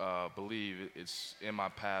believe it's in my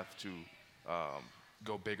path to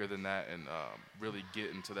go bigger than that and really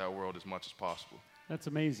get into that world as much as possible. That's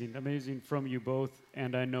amazing from you both,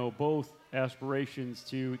 and I know both aspirations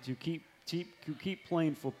to keep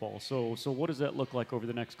playing football. So what does that look like over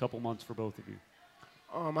the next couple months for both of you?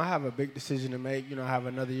 I have a big decision to make. You know, I have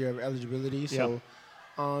another year of eligibility, so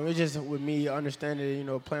It's just with me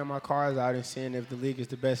understanding, playing my cards out and seeing if the league is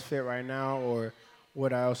the best fit right now or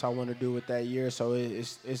what else I want to do with that year. So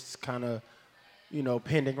it's kind of,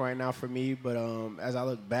 pending right now for me. But as I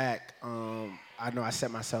look back, I know I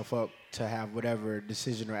set myself up to have whatever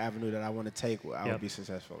decision or avenue that I want to take, I will be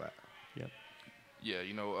successful at. Yep.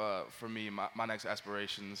 Yeah, for me, my next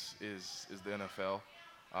aspirations is the NFL.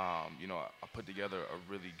 I put together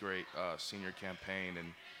a really great senior campaign,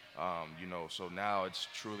 and so now it's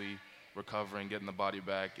truly recovering, getting the body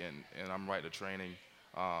back, and I'm right to training.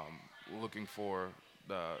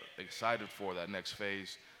 Excited for that next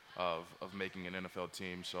phase of making an NFL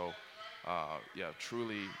team. So,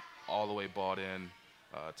 truly all the way bought in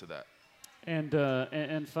to that.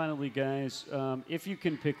 And finally, guys, if you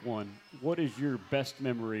can pick one, what is your best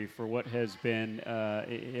memory for what has been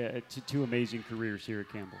two amazing careers here at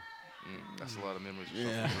Campbell? That's a lot of memories.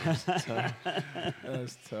 Yeah, that's tough.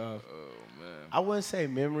 That's tough. Oh, man. I wouldn't say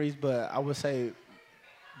memories, but I would say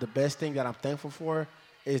the best thing that I'm thankful for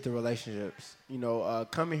is the relationships.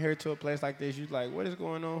 Coming here to a place like this, you're like, what is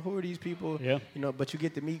going on? Who are these people? Yeah. But you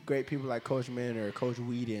get to meet great people like Coach Manor, Coach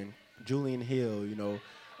Whedon, Julian Hill,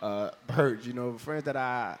 Burch, friends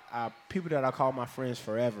that people that I call my friends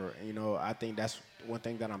forever. I think that's one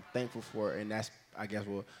thing that I'm thankful for, and that's, I guess,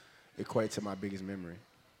 will equate to my biggest memory.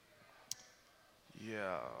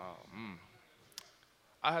 Yeah,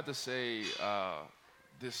 I had to say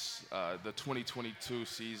the 2022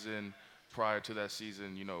 season, prior to that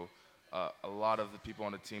season, a lot of the people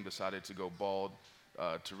on the team decided to go bald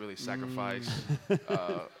to really sacrifice,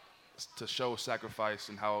 to show sacrifice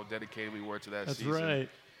and how dedicated we were to that season. That's right.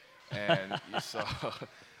 And so,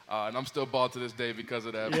 and I'm still bald to this day because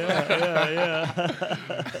of that. Yeah.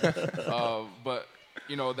 But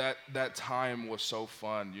that time was so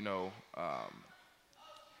fun.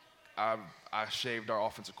 I shaved our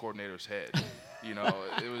offensive coordinator's head.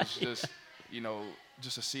 It was just,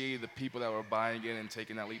 just to see the people that were buying in and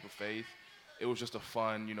taking that leap of faith. It was just a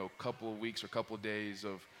fun, couple of weeks or couple of days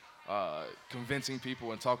of convincing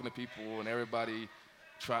people and talking to people and everybody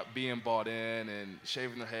being bought in and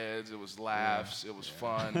shaving their heads. It was laughs. It was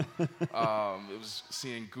fun. It was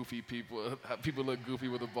seeing goofy people look goofy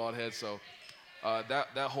with a bald head. So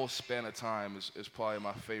that whole span of time is probably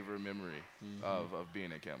my favorite memory of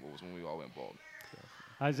being at Campbell, was when we all went bald.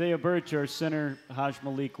 Isaiah Burch, our center,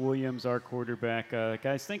 Hajj-Malik Williams, our quarterback.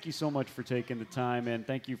 Guys, thank you so much for taking the time, and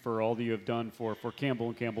thank you for all that you have done for Campbell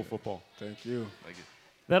and Campbell football. Thank you. Thank you.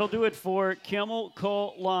 That'll do it for Camel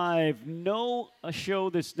Call Live. No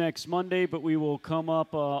show this next Monday, but we will come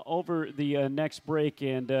up over the next break,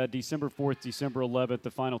 and December 4th, December 11th,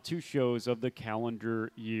 the final two shows of the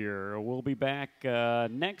calendar year. We'll be back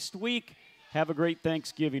next week. Have a great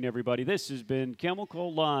Thanksgiving, everybody. This has been Camel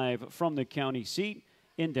Call Live from the county seat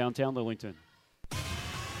in downtown Lillington.